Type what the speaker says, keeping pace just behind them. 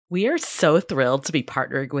We are so thrilled to be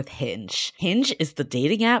partnering with Hinge. Hinge is the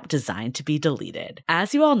dating app designed to be deleted.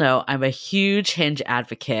 As you all know, I'm a huge Hinge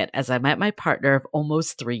advocate as I met my partner of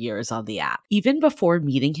almost 3 years on the app. Even before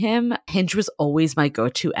meeting him, Hinge was always my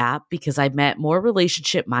go-to app because I met more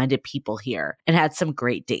relationship-minded people here and had some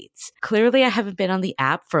great dates. Clearly, I haven't been on the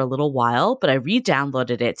app for a little while, but I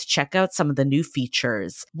re-downloaded it to check out some of the new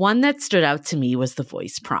features. One that stood out to me was the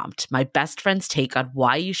voice prompt, my best friend's take on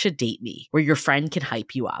why you should date me, where your friend can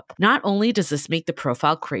hype you up. Not only does this make the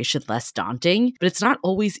profile creation less daunting, but it's not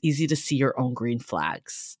always easy to see your own green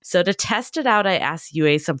flags. So to test it out, I asked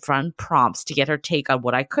Yue some fun prompts to get her take on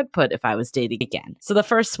what I could put if I was dating again. So the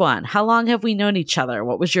first one, how long have we known each other?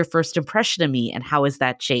 What was your first impression of me and how has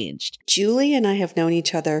that changed? Julie and I have known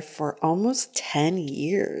each other for almost 10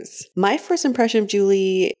 years. My first impression of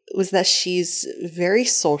Julie was that she's very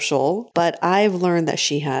social, but I've learned that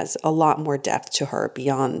she has a lot more depth to her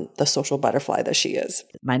beyond the social butterfly that she is.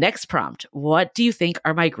 My next prompt, what do you think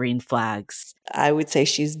are my green flags? I would say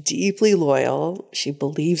she's deeply loyal. She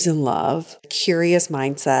believes in love, curious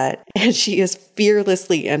mindset, and she is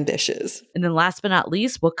fearlessly ambitious. And then last but not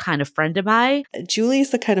least, what kind of friend am I? Julie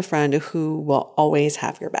is the kind of friend who will always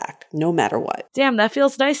have your back, no matter what. Damn, that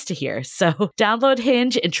feels nice to hear. So download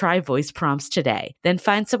Hinge and try voice prompts today. Then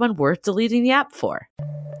find someone worth deleting the app for.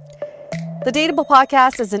 The Dateable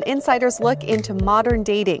Podcast is an insider's look into modern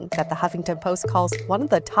dating that the Huffington Post calls one of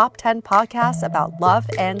the top 10 podcasts about love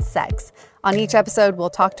and sex. On each episode, we'll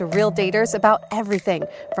talk to real daters about everything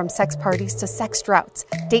from sex parties to sex droughts,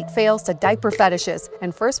 date fails to diaper fetishes,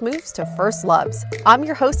 and first moves to first loves. I'm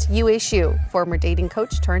your host, Yue Xu, former dating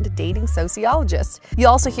coach turned dating sociologist. You'll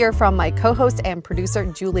also hear from my co-host and producer,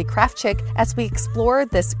 Julie Krafchick, as we explore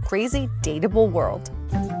this crazy dateable world.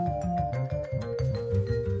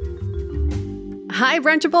 Hi,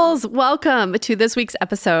 Brunchables. Welcome to this week's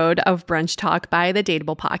episode of Brunch Talk by the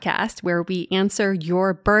Dateable Podcast, where we answer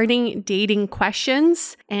your burning dating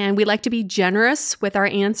questions. And we like to be generous with our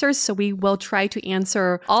answers, so we will try to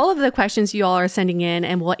answer all of the questions you all are sending in,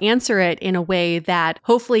 and we'll answer it in a way that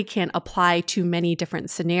hopefully can apply to many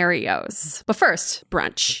different scenarios. But first,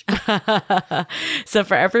 brunch. So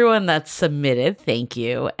for everyone that's submitted, thank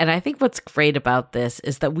you. And I think what's great about this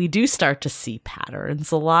is that we do start to see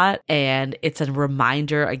patterns a lot, and it's a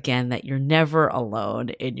reminder again that you're never alone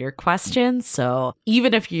in your questions. So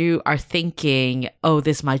even if you are thinking, oh,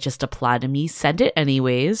 this might just apply to me, send it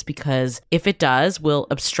anyways, because if it does, we'll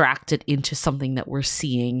abstract it into something that we're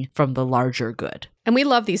seeing from the larger good. And we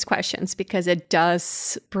love these questions because it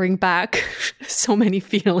does bring back so many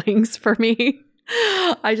feelings for me.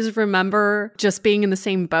 I just remember just being in the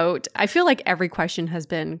same boat. I feel like every question has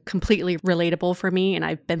been completely relatable for me and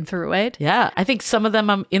I've been through it. Yeah. I think some of them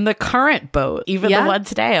I'm in the current boat. Even the one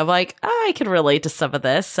today, I'm like, oh, I can relate to some of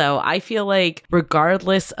this. So I feel like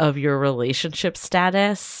regardless of your relationship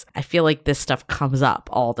status, I feel like this stuff comes up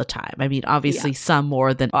all the time. I mean, obviously some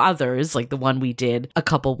more than others, like the one we did a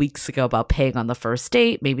couple weeks ago about paying on the first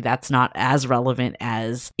date. Maybe that's not as relevant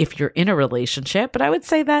as if you're in a relationship. But I would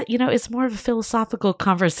say that, it's more of a philosophical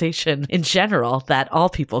conversation in general that all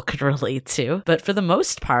people could relate to. But for the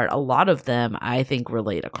most part, a lot of them, I think,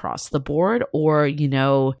 relate across the board. Or, you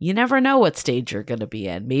never know what stage you're going to be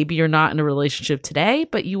in. Maybe you're not in a relationship today,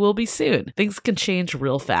 but you will be soon. Things can change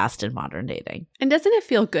real fast in modern dating. And doesn't it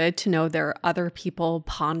feel good to know there are other people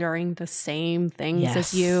pondering the same things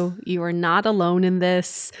as you? You are not alone in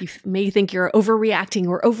this. You may think you're overreacting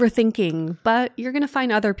or overthinking, but you're going to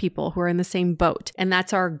find other people who are in the same boat. And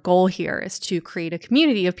that's our goal here, is to create a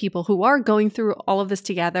community of people who are going through all of this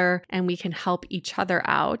together, and we can help each other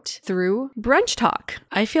out through Brunch Talk.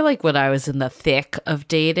 I feel like when I was in the thick of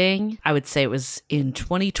dating, I would say it was in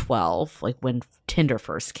 2012, like when Tinder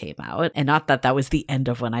first came out. And not that that was the end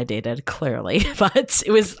of when I dated, clearly, but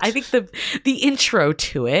it was, I think, the intro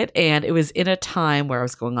to it. And it was in a time where I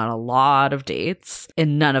was going on a lot of dates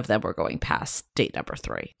and none of them were going past date number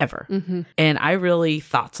 3 ever. Mm-hmm. And I really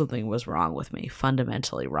thought something was wrong with me,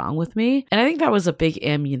 fundamentally wrong with me. And I think that was a big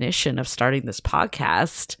ammunition of starting this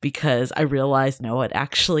podcast, because I realized, no, it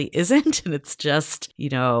actually isn't. And it's just,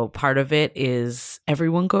 part of it is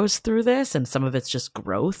everyone goes through this, and some of it's just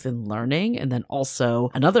growth and learning. And then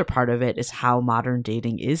also another part of it is how modern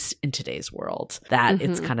dating is in today's world, that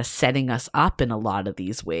it's kind of setting us up in a lot of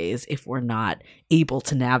these ways if we're not able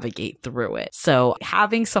to navigate through it. So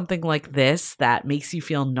having something like this that makes you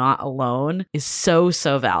feel not alone is so,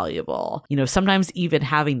 so valuable. Sometimes even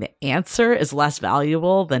having the answer is less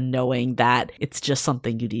valuable than knowing that it's just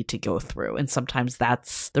something you need to go through. And sometimes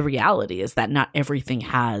that's the reality, is that not everything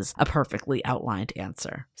has a perfectly outlined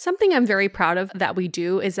answer. Something I'm very proud of that we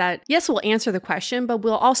do is that, yes, we'll answer the question, but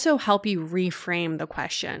we'll also help you reframe the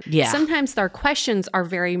question. Yeah. Sometimes our questions are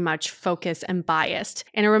very much focused and biased.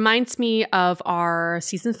 And it reminds me of our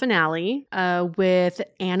season finale with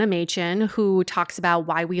Anna Machen, who talks about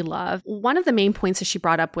why we love. One of the main points that she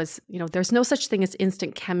brought up was, there's no such thing as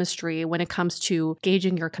instant chemistry when it comes to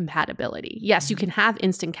gauging your compatibility. Yes, you can have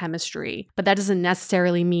instant chemistry, but that doesn't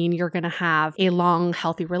necessarily mean you're going to have a long,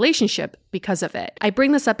 healthy relationship because of it. I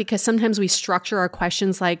bring this up because sometimes we structure our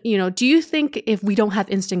questions like, do you think if we don't have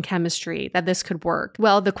instant chemistry that this could work?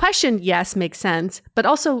 Well, the question, yes, makes sense, but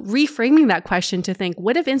also reframing that question to think,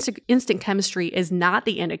 what if instant chemistry is not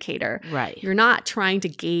the indicator? Right. You're not trying to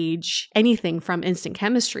gauge anything from instant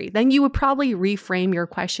chemistry. Then you would probably reframe your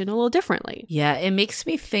question a little differently. Yeah, it makes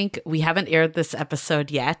me think, we haven't aired this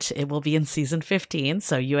episode yet. It will be in season 15.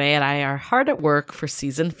 So Yue and I are hard at work for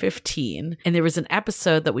season 15. And there was an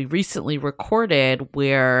episode that we recently recorded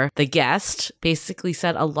where the guest basically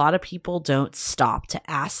said a lot of people don't stop to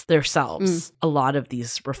ask themselves a lot of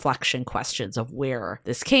these reflection questions of where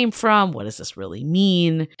this came from. What does this really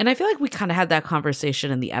mean? And I feel like we kind of had that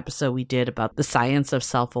conversation in the episode we did about the science of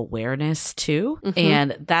self-awareness too.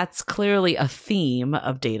 And that's clearly a theme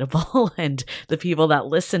of Dateable. And the people that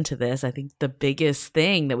listen to this, I think the biggest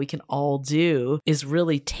thing that we can all do is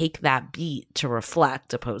really take that beat to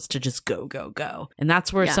reflect opposed to just go, go, go. And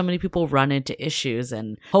that's where so many people run into issues.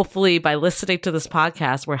 And hopefully by listening to this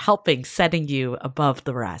podcast, we're helping setting you above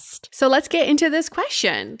the rest. So let's get into this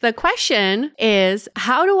question. The question is,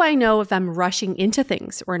 how do I know if I'm rushing into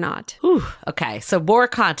things or not? Ooh, okay. So more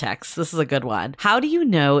context. This is a good one. How do you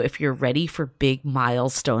know if you're ready for big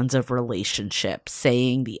milestones of relationships,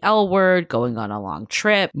 saying the L word, going on a long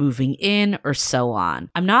trip, moving in, or so on?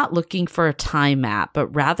 I'm not looking for a time map, but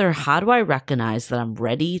rather, how do I recognize that I'm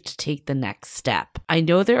ready to take the next step? I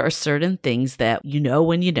know there are certain things that you know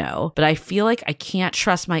when you know, but I feel like I can't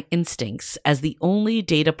trust my instincts, as the only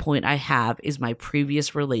data point I have is my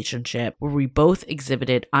previous relationship where we both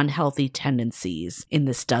exhibited unhealthy tendencies, and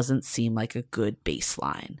this doesn't seem like a good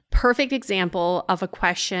baseline. Perfect example of a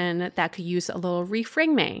question that could use a little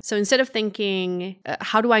reframing. So instead of thinking,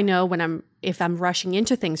 how do I know if I'm rushing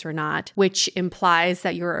into things or not, which implies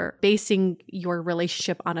that you're basing your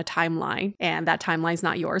relationship on a timeline, and that timeline's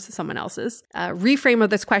not yours, it's someone else's. Reframe of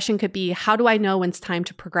this question could be, how do I know when it's time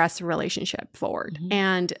to progress the relationship forward?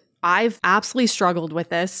 And I've absolutely struggled with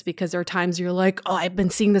this because there are times you're like, oh, I've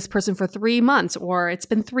been seeing this person for 3 months, or it's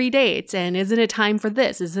been 3 dates, and isn't it time for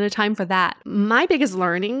this? Isn't it time for that? My biggest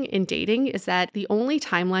learning in dating is that the only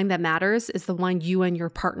timeline that matters is the one you and your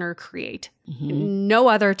partner create. No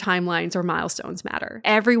other timelines or milestones matter.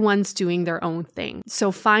 Everyone's doing their own thing.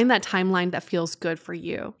 So find that timeline that feels good for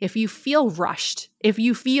you. If you feel rushed, if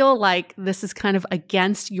you feel like this is kind of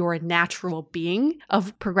against your natural being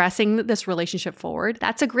of progressing this relationship forward,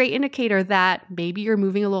 that's a great indicator that maybe you're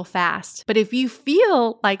moving a little fast. But if you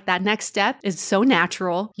feel like that next step is so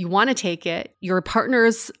natural, you want to take it, your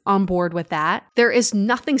partner's on board with that, there is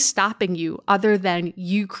nothing stopping you other than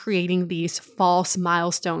you creating these false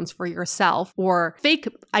milestones for yourself, or fake.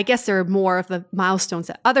 I guess there are more of the milestones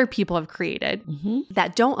that other people have created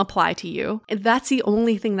that don't apply to you. And that's the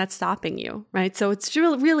only thing that's stopping you, right? So it's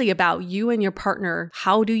really about you and your partner.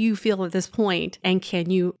 How do you feel at this point? And can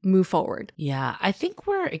you move forward? Yeah, I think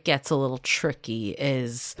where it gets a little tricky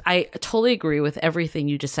is, I totally agree with everything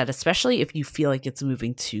you just said, especially if you feel like it's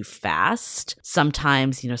moving too fast.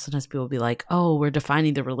 Sometimes people will be like, oh, we're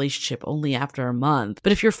defining the relationship only after a month.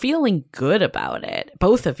 But if you're feeling good about it,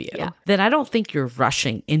 both of you, then I don't think you're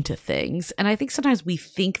rushing into things. And I think sometimes we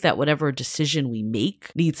think that whatever decision we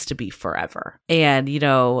make needs to be forever. And,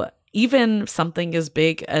 even something as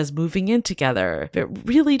big as moving in together, if it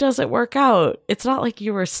really doesn't work out, it's not like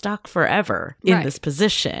you were stuck forever in this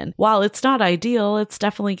position. While it's not ideal, it's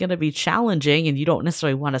definitely going to be challenging, and you don't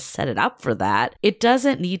necessarily want to set it up for that. It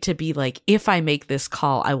doesn't need to be like, if I make this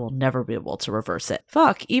call, I will never be able to reverse it.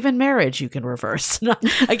 Fuck, even marriage you can reverse.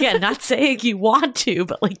 Again, not saying you want to,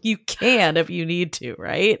 but like you can if you need to,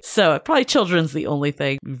 right? So probably children's the only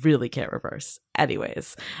thing you really can't reverse.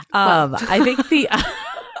 Anyways, I think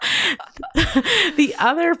the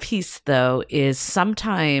other piece, though, is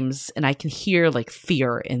sometimes, and I can hear like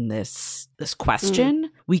fear in this this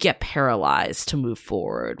question, we get paralyzed to move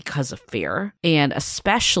forward because of fear. And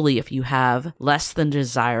especially if you have less than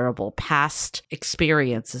desirable past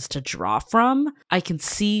experiences to draw from, I can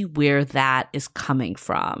see where that is coming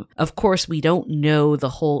from. Of course, we don't know the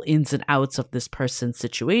whole ins and outs of this person's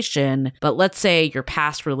situation, but let's say your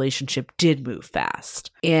past relationship did move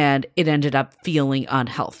fast and it ended up feeling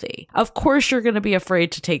unhealthy. Of course, you're going to be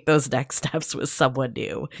afraid to take those next steps with someone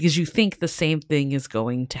new because you think the same thing is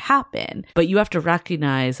going to happen. But you have to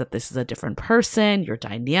recognize that this is a different person. Your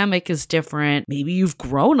dynamic is different. Maybe you've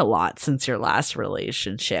grown a lot since your last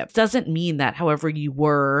relationship. It doesn't mean that however you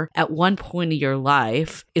were at one point of your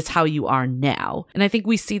life is how you are now. And I think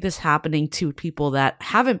we see this happening to people that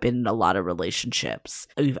haven't been in a lot of relationships.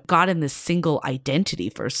 We've gotten this single identity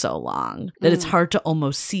for so long that it's hard to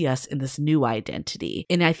almost see us in this new identity.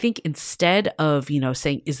 And I think instead of,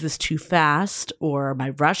 saying, is this too fast or am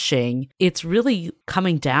I rushing? It's really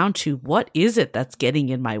coming down to what is it that's getting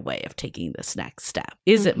in my way of taking this next step?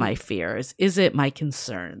 Is it my fears? Is it my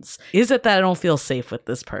concerns? Is it that I don't feel safe with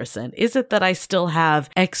this person? Is it that I still have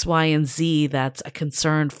X, Y, and Z that's a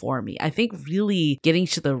concern for me? I think really getting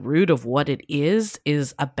to the root of what it is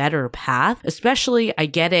a better path. Especially, I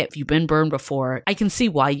get it, if you've been burned before, I can see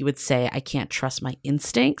why you would say, I can't trust my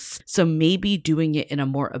instincts. So maybe doing it in a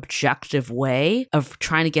more objective way of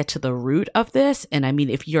trying to get to the root of this. And I mean,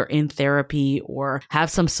 if you're in therapy or have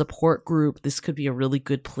some support group, this could be a really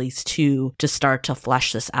good place to start to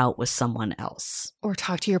flesh this out with someone else. Or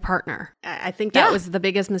talk to your partner. I think that was the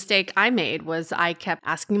biggest mistake I made was I kept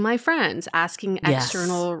asking my friends, asking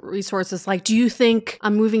external resources like, do you think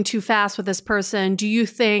I'm moving too fast with this person? Do you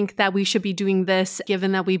think that we should be doing this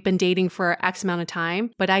given that we've been dating for X amount of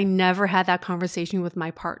time? But I never had that conversation with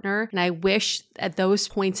my partner. And I wish at those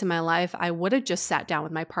points in my life, I would have just sat down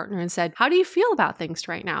with my partner and said, how do you feel about things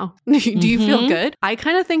right now? Do you feel good? I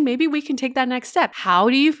kind of think maybe we can take that next step. How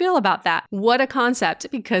do you feel about that? What a concept,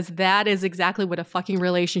 because that is exactly what a fucking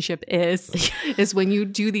relationship is when you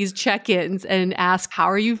do these check-ins and ask, how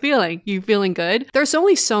are you feeling? You feeling good? There's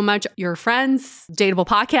only so much your friends, Dateable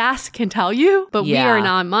Podcast can tell you, but we are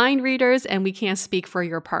not mind readers and we can't speak for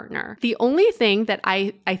your partner. The only thing that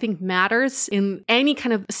I think matters in any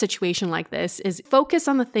kind of situation like this is focus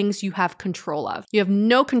on the things you have control of. You have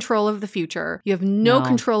no control of the future. You have no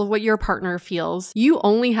control of what your partner feels. You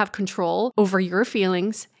only have control over your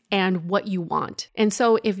feelings and what you want. And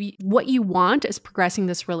so if what you want is progressing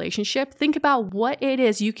this relationship, think about what it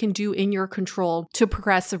is you can do in your control to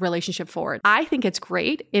progress the relationship forward. I think it's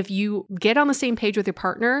great if you get on the same page with your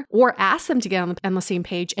partner or ask them to get on the same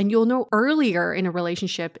page, and you'll know earlier in a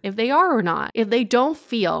relationship if they are or not. If they don't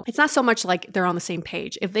feel, it's not so much like they're on the same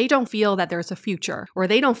page. If they don't feel that there's a future or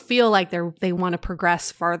they don't feel like they want to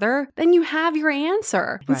progress further, then you have your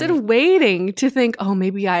answer. Right. Instead of waiting to think, oh,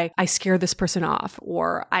 maybe I scared this person off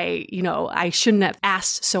or I shouldn't have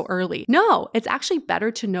asked so early. No, it's actually better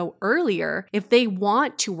to know earlier if they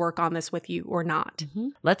want to work on this with you or not.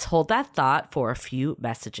 Let's hold that thought for a few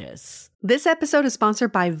messages. This episode is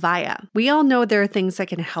sponsored by Viia. We all know there are things that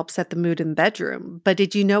can help set the mood in the bedroom, but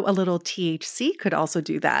did you know a little THC could also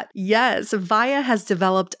do that? Yes, Viia has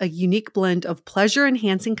developed a unique blend of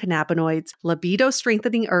pleasure-enhancing cannabinoids,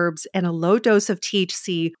 libido-strengthening herbs, and a low dose of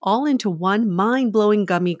THC all into one mind-blowing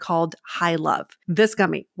gummy called High Love. This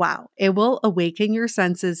gummy, wow, it will awaken your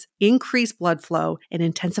senses, increase blood flow, and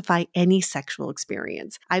intensify any sexual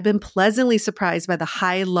experience. I've been pleasantly surprised by the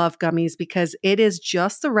High Love gummies because it is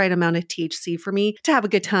just the right amount of THC for me to have a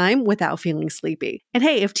good time without feeling sleepy. And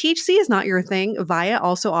hey, if THC is not your thing, Viia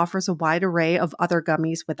also offers a wide array of other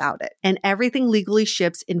gummies without it. And everything legally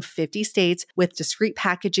ships in 50 states with discreet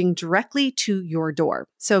packaging directly to your door.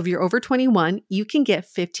 So if you're over 21, you can get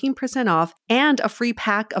 15% off and a free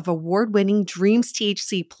pack of award-winning Dreams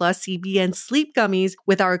THC plus CBN sleep gummies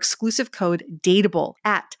with our exclusive code DATEABLE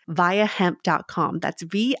at viiahemp.com. That's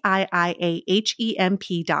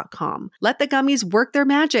VIIAHEMP.com. Let the gummies work their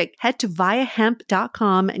magic. Head to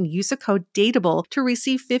viiahemp.com and use the code DATEABLE to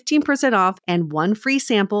receive 15% off and one free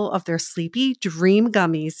sample of their Sleepy Dream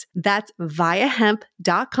gummies. That's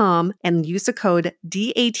viiahemp.com and use the code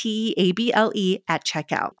DATEABLE at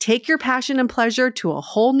checkout. Take your passion and pleasure to a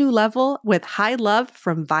whole new level with High Love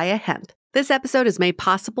from Viia Hemp. This episode is made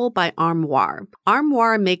possible by Armoire.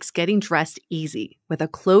 Armoire makes getting dressed easy. With a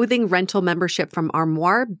clothing rental membership from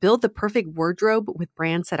Armoire, build the perfect wardrobe with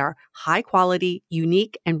brands that are high quality,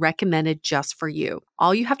 unique, and recommended just for you.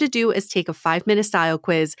 All you have to do is take a 5-minute style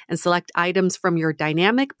quiz and select items from your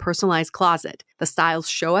dynamic, personalized closet. The styles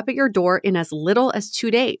show up at your door in as little as 2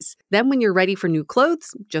 days. Then when you're ready for new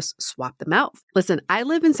clothes, just swap them out. Listen, I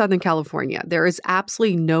live in Southern California. There is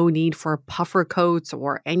absolutely no need for puffer coats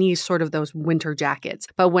or any sort of those winter jackets.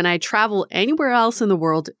 But when I travel anywhere else in the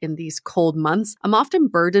world in these cold months, I'm often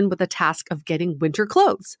burdened with the task of getting winter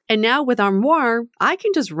clothes. And now with Armoire, I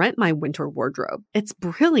can just rent my winter wardrobe. It's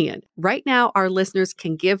brilliant. Right now, our listeners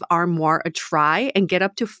can give Armoire a try and get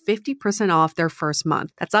up to 50% off their first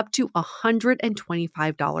month. That's up to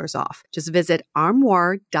 $125 off. Just visit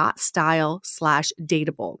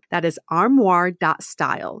armoire.style/dateable. That is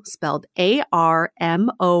armoire.style, spelled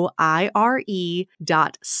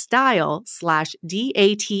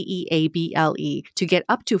ARMOIRE.style/DATEABLE to get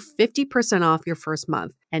up to 50% off your first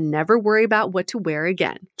month and never worry about what to wear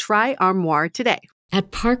again. Try Armoire today.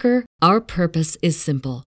 At Parker, our purpose is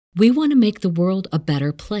simple. We want to make the world a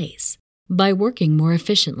better place by working more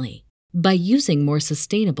efficiently, by using more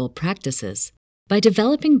sustainable practices, by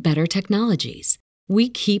developing better technologies. We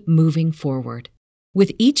keep moving forward.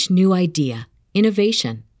 With each new idea,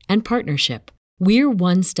 innovation, and partnership, we're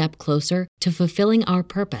one step closer to fulfilling our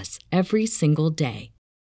purpose every single day.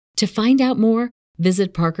 To find out more,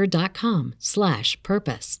 visit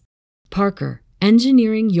parker.com/purpose. Parker,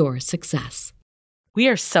 engineering your success. We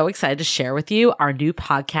are so excited to share with you our new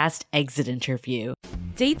podcast, Exit Interview.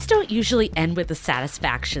 Dates don't usually end with a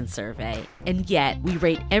satisfaction survey, and yet we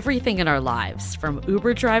rate everything in our lives, from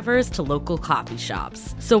Uber drivers to local coffee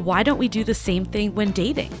shops. So why don't we do the same thing when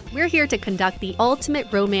dating? We're here to conduct the ultimate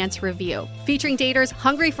romance review, featuring daters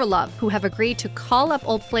hungry for love who have agreed to call up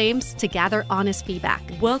old flames to gather honest feedback.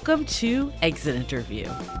 Welcome to Exit Interview.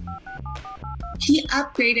 He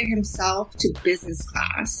upgraded himself to business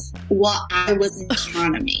class while I was in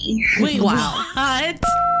economy. Wait, wow. What?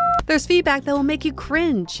 There's feedback that will make you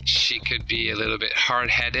cringe. She could be a little bit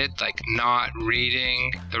hard-headed, like not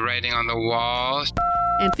reading the writing on the wall.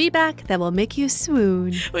 And feedback that will make you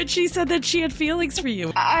swoon. When she said that she had feelings for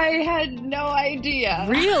you. I had no idea.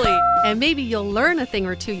 Really? And maybe you'll learn a thing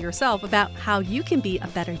or two yourself about how you can be a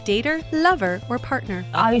better dater, lover, or partner.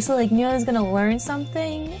 Obviously, knew I was going to learn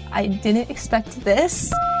something. I didn't expect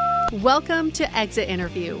this. Welcome to Exit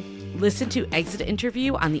Interview. Listen to Exit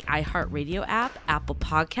Interview on the iHeartRadio app, Apple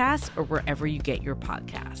Podcasts, or wherever you get your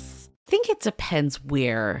podcasts. I think it depends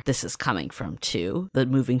where this is coming from too, the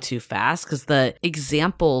moving too fast, because the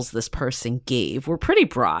examples this person gave were pretty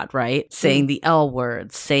broad, right? Saying the L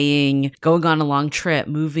word, saying going on a long trip,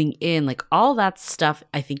 moving in, like all that stuff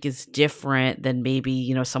I think is different than maybe,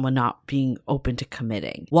 you know, someone not being open to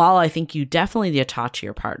committing. While I think you definitely need to talk to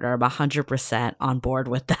your partner, I'm 100% on board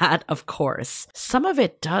with that, of course. Some of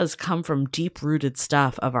it does come from deep-rooted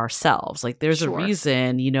stuff of ourselves. Like there's a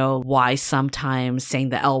reason, you know, why sometimes saying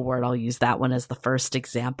the L word, I'll use that one as the first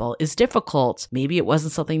example, is difficult. Maybe it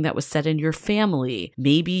wasn't something that was said in your family.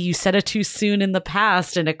 Maybe you said it too soon in the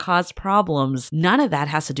past and it caused problems. None of that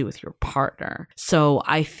has to do with your partner. So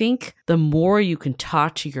I think the more you can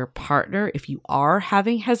talk to your partner, if you are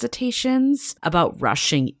having hesitations about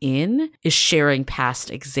rushing in, is sharing past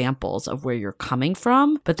examples of where you're coming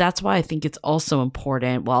from. But that's why I think it's also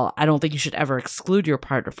important. While I don't think you should ever exclude your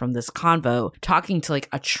partner from this convo, talking to like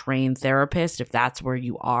a trained therapist, if that's where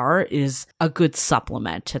you are, is a good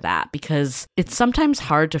supplement to that, because it's sometimes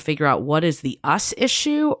hard to figure out what is the us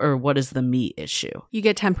issue or what is the me issue. You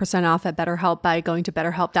get 10% off at BetterHelp by going to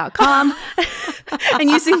BetterHelp.com and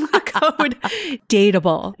using the code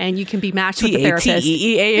DATEABLE, and you can be matched with a therapist.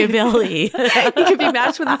 DATEABLE. You can be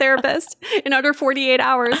matched with a therapist in under 48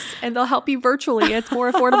 hours, and they'll help you virtually. It's more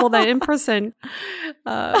affordable than in person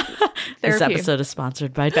therapy. This episode is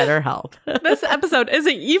sponsored by BetterHelp. This episode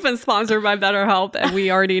isn't even sponsored by BetterHelp, and we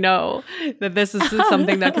already know that this is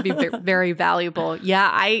something that could be very valuable.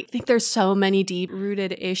 Yeah, I think there's so many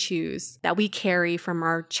deep-rooted issues that we carry from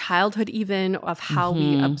our childhood, even of how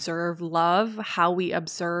we observe love, how we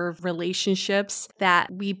observe relationships,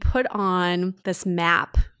 that we put on this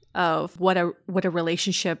map of what a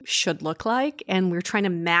relationship should look like, and we're trying to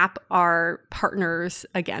map our partners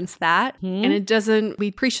against that. And it doesn't,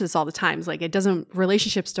 we preach this all the time, it's like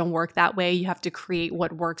relationships don't work that way. You have to create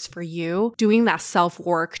what works for you. Doing that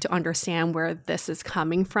self-work to understand where this is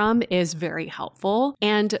coming from is very helpful.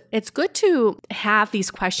 And it's good to have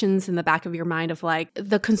these questions in the back of your mind of like,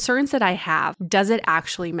 the concerns that I have, does it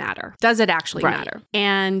actually matter? Does it actually matter?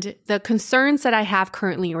 And the concerns that I have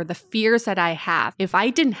currently, or the fears that I have, if I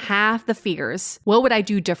didn't have the fears, what would I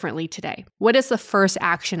do differently today? What is the first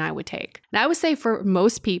action I would take? And I would say for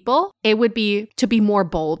most people, it would be to be more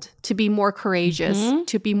bold, to be more courageous,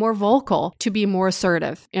 to be more vocal, to be more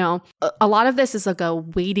assertive. You know, a lot of this is like a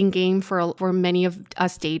waiting game for many of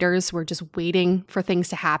us daters. We're just waiting for things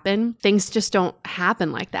to happen. Things just don't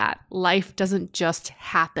happen like that. Life doesn't just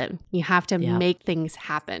happen. You have to make things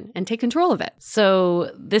happen and take control of it.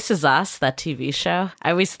 So This Is Us, that TV show,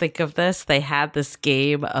 I always think of this. They had this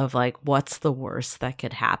game of like, what's the worst that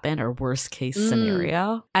could happen or worst case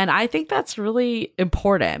scenario? And I think that's really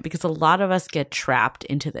important because a lot of us get trapped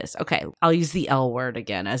into this. Okay, I'll use the L word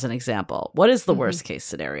again as an example. What is the worst case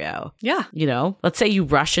scenario? Yeah. You know, let's say you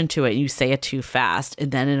rush into it and you say it too fast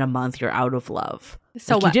and then in a month you're out of love.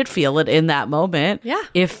 So like, you did feel it in that moment. Yeah.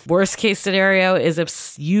 If worst case scenario is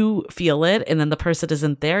if you feel it and then the person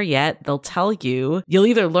isn't there yet, they'll tell you, you'll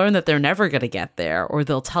either learn that they're never going to get there or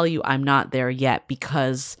they'll tell you I'm not there yet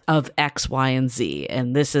because of X, Y, and Z.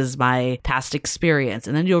 And this is my past experience.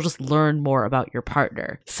 And then you'll just learn more about your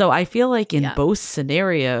partner. So I feel like in both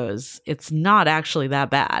scenarios, it's not actually that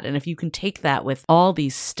bad. And if you can take that with all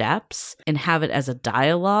these steps and have it as a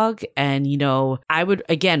dialogue and, you know, I would,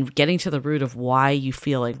 again, getting to the root of why you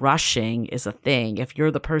feel like rushing is a thing. If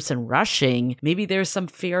you're the person rushing, maybe there's some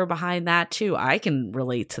fear behind that too. I can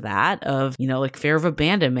relate to that of, you know, like fear of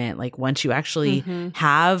abandonment. Like once you actually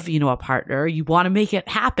have, you know, a partner, you want to make it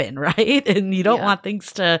happen, right? And you don't want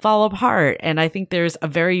things to fall apart. And I think there's a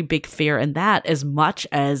very big fear in that as much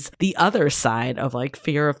as the other side of like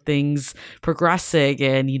fear of things progressing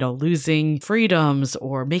and, you know, losing freedoms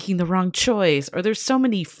or making the wrong choice, or there's so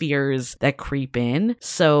many fears that creep in.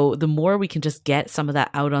 So the more we can just get some of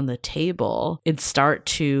that out on the table and start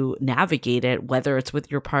to navigate it, whether it's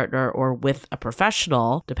with your partner or with a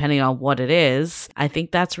professional, depending on what it is, I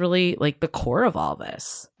think that's really like the core of all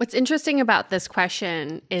this. What's interesting about this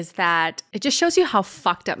question is that it just shows you how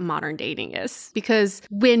fucked up modern dating is. Because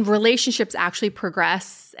when relationships actually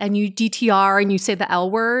progress and you DTR and you say the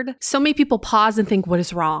L word, so many people pause and think, what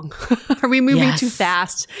is wrong? Are we moving too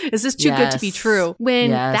fast? Is this too good to be true?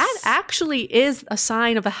 When that actually is a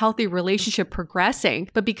sign of a healthy relationship progressing.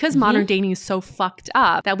 But because modern dating is so fucked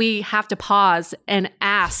up that we have to pause and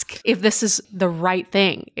ask if this is the right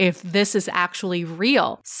thing, if this is actually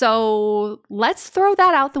real. So let's throw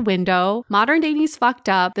that out the window. Modern dating is fucked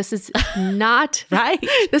up. This is not right.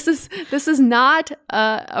 This is not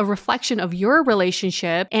a reflection of your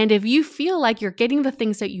relationship. And if you feel like you're getting the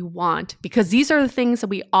things that you want, because these are the things that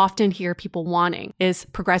we often hear people wanting, is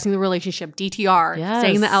progressing the relationship, DTR,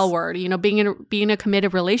 saying the L word, you know, being in a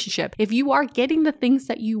committed relationship. If you are getting the things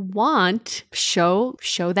that you want, show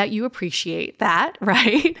that you appreciate that,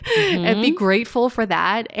 right? And be grateful for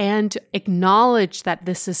that and acknowledge that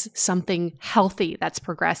this is something healthy that's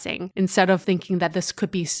progressing instead of thinking that this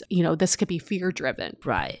could be, you know, this could be fear driven.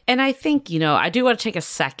 Right. And I think, you know, I do want to take a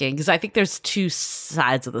second because I think there's two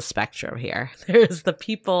sides of the spectrum here. There's the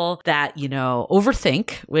people that, you know,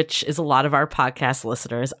 overthink, which is a lot of our podcast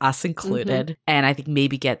listeners, us included. And I think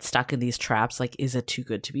maybe get stuck in these traps. Like, is it too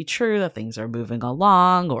good to be true that things are moving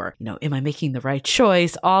along, or, you know, am I making the right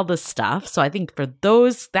choice? All this stuff. So I think for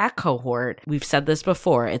that cohort, we've said this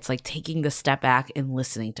before, it's like taking the step back and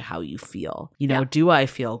listening to how you feel. You know, do I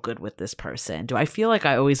feel good with this person? Do I feel like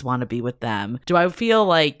I always want to be with them? Do I feel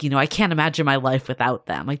like, you know, I can't imagine my life without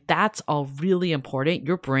them? Like, that's all really important.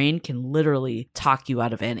 Your brain can literally talk you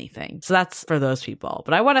out of anything. So that's for those people.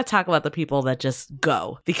 But I want to talk about the people that just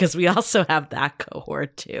go, because we also have that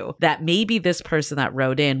cohort too, that maybe this person that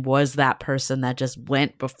wrote in was that person that just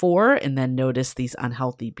went before and then noticed these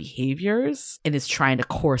unhealthy behaviors and is trying to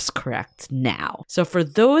course correct now. So for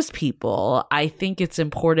those people, I think it's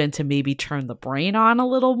important to maybe turn the brain on a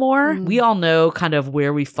little more. We all know kind of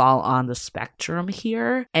where we fall on the spectrum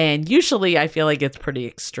here. And usually I feel like it's pretty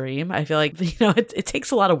extreme. I feel like, you know, it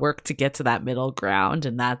takes a lot of work to get to that middle ground,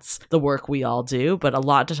 and that's the work we all do. But a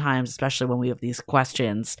lot of times, especially when we have these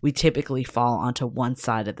questions, we typically fall onto one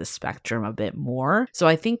side of the spectrum a bit more. So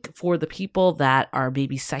I think for the people that are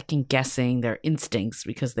maybe second guessing their instincts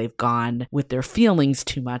because they've gone with their feelings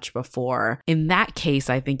too much before, in that case,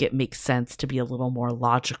 I think it makes sense to be a little more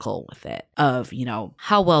logical with it of, you know,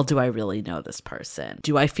 how well do I really know this person?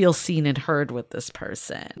 Do I feel seen and heard with this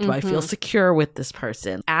person? Do I feel secure with this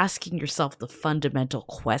person? Asking yourself the fundamental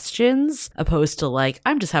questions opposed to like,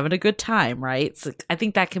 I'm just having a good time, right? So I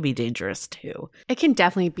think that can be dangerous too. It can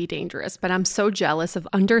definitely be dangerous, but I'm so jealous of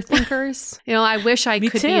underthinkers. You know, I wish I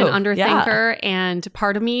could be an underthinker. thinker, and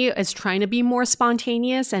part of me is trying to be more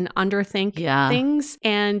spontaneous and underthink things.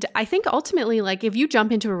 And I think ultimately, like, if you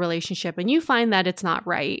jump into a relationship and you find that it's not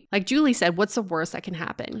right, like Julie said, what's the worst that can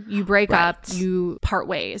happen? You break up, you part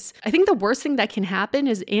ways. I think the worst thing that can happen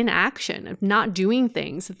is inaction, of not doing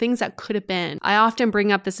things, the things that could have been. I often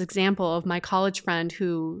bring up this example of my college friend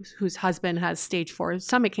whose husband has stage 4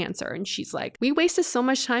 stomach cancer. And she's like, we wasted so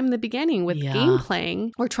much time in the beginning with game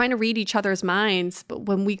playing or trying to read each other's minds, but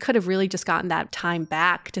when we could have really just gotten that time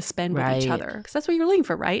back to spend with each other. Because that's what you're looking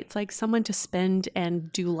for, right? It's like someone to spend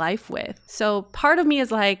and do life with. So part of me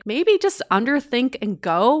is like, maybe just underthink and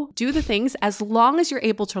go do the things as long as you're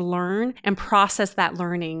able to learn and process that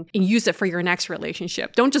learning and use it for your next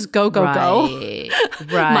relationship. Don't just go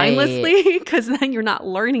mindlessly, because then you're not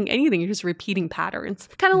learning anything. You're just repeating patterns.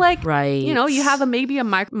 Kind of like, you know, you have maybe a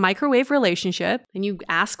microwave relationship and you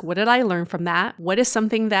ask, what did I learn from that? What is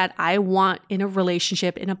something that I want in a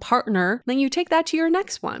relationship, in a partner? Then you take that to your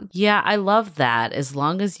next one. Yeah, I love that. As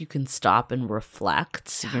long as you can stop and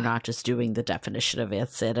reflect, you're not just doing the definition of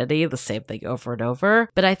insanity, the same thing over and over.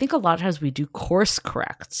 But I think a lot of times we do course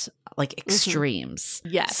correct, like extremes.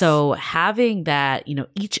 Yes. So having that, you know,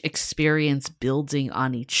 each experience building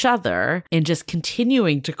on each other and just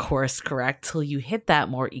continuing to course correct till you hit that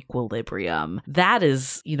more equilibrium, that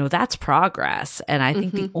is, you know, that's progress. And I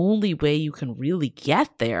think the only way you can really get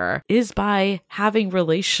there is by having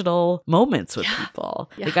relational moments with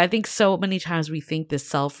people. Like, I think so many times we think this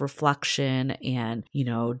self-reflection and, you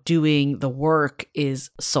know, doing the work is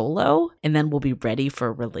solo and then we'll be ready for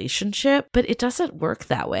a relationship, but it doesn't work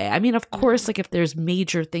that way. I mean, of course, like if there's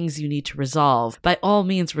major things you need to resolve, by all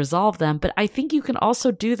means resolve them. But I think you can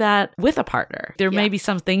also do that with a partner. There may be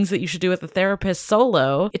some things that you should do with a therapist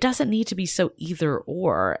solo. It doesn't need to be so either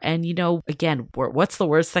or. And, you know, again, what's the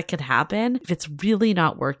worst that could happen? If it's really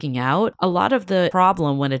not working out, a lot of the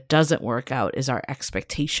problem when it doesn't work out is our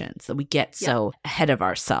expectations, that we get so ahead of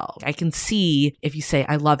ourselves. I can see if you say,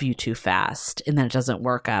 I love you too fast, and then it doesn't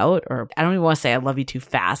work out, or I don't even want to say I love you too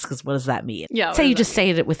fast, because what does that mean? Say you just say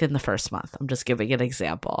it within the first month. I'm just giving an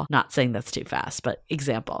example. Not saying that's too fast, but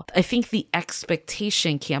example. I think the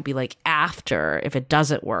expectation can't be like after, if it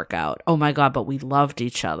doesn't work out, oh my God, but we loved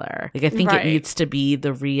each other. Like, I think it needs to be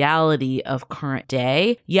the reality of current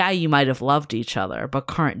day. Yeah, you might have loved each other, but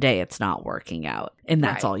current day, it's not working out. And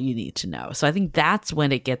that's all you need to know. So I think that's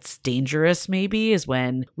when it gets dangerous, maybe, is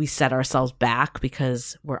when we set ourselves back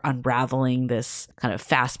because we're unraveling this kind of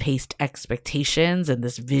fast-paced expectations and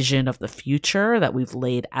this vision of the future that we've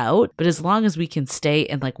laid out. But as long as we can stay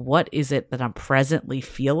in like, what is it that I'm presently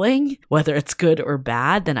feeling, whether it's good or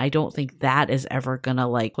bad, then I don't think that is ever gonna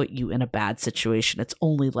like put you in a bad situation. It's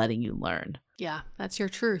only letting you learn. Yeah, that's your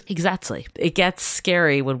truth. Exactly. It gets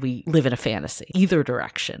scary when we live in a fantasy, either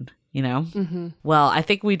direction. You know? Well, I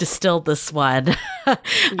think we distilled this one.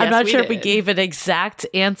 I'm not sure if we gave an exact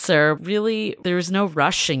answer. Really, there's no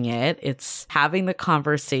rushing it. It's having the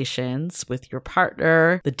conversations with your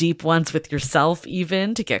partner, the deep ones with yourself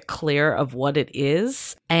even, to get clear of what it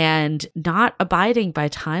is, and not abiding by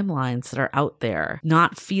timelines that are out there,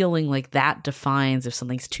 not feeling like that defines if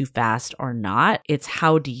something's too fast or not. It's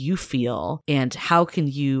how do you feel and how can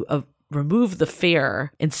you remove the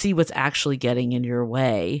fear and see what's actually getting in your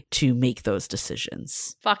way to make those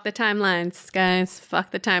decisions. Fuck the timelines, guys.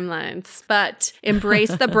 Fuck the timelines. But embrace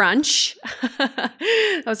the brunch.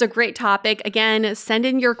 That was a great topic. Again, send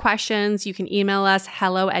in your questions. You can email us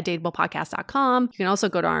hello@dateablepodcast.com. You can also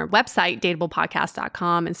go to our website,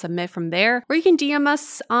 dateablepodcast.com, and submit from there. Or you can DM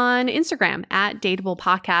us on Instagram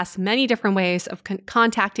 @dateablepodcast. Many different ways of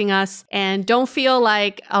contacting us. And don't feel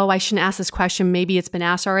like, oh, I shouldn't ask this question. Maybe it's been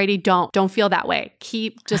asked already. Don't feel that way.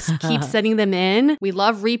 Keep sending them in. We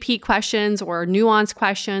love repeat questions or nuanced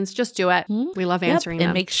questions. Just do it. We love answering them.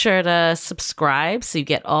 And make sure to subscribe so you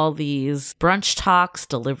get all these brunch talks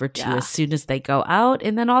delivered to you as soon as they go out.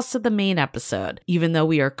 And then also the main episode. Even though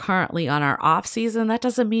we are currently on our off season, that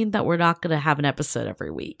doesn't mean that we're not going to have an episode every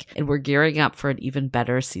week. And we're gearing up for an even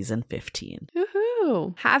better season 15.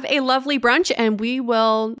 Woohoo! Have a lovely brunch, and we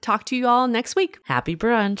will talk to you all next week. Happy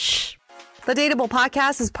brunch. The Dateable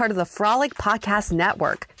Podcast is part of the Frolic Podcast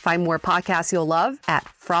Network. Find more podcasts you'll love at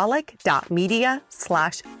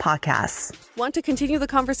frolic.media/podcasts. Want to continue the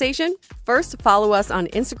conversation? First, follow us on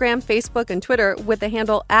Instagram, Facebook, and Twitter with the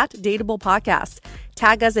handle @Dateable Podcast.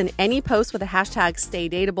 Tag us in any post with the hashtag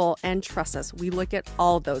StayDateable, and trust us, we look at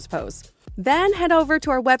all of those posts. Then head over to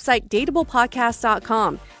our website,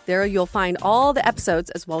 dateablepodcast.com. There you'll find all the episodes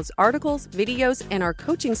as well as articles, videos, and our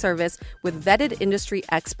coaching service with vetted industry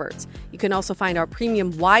experts. You can also find our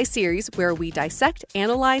premium Why series where we dissect,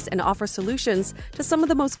 analyze, and offer solutions to some of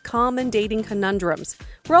the most common dating conundrums.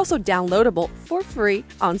 We're also downloadable for free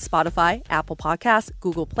on Spotify, Apple Podcasts,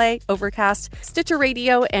 Google Play, Overcast, Stitcher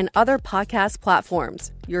Radio, and other podcast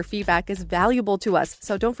platforms. Your feedback is valuable to us,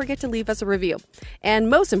 so don't forget to leave us a review. And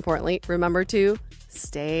most importantly, remember to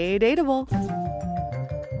stay dateable.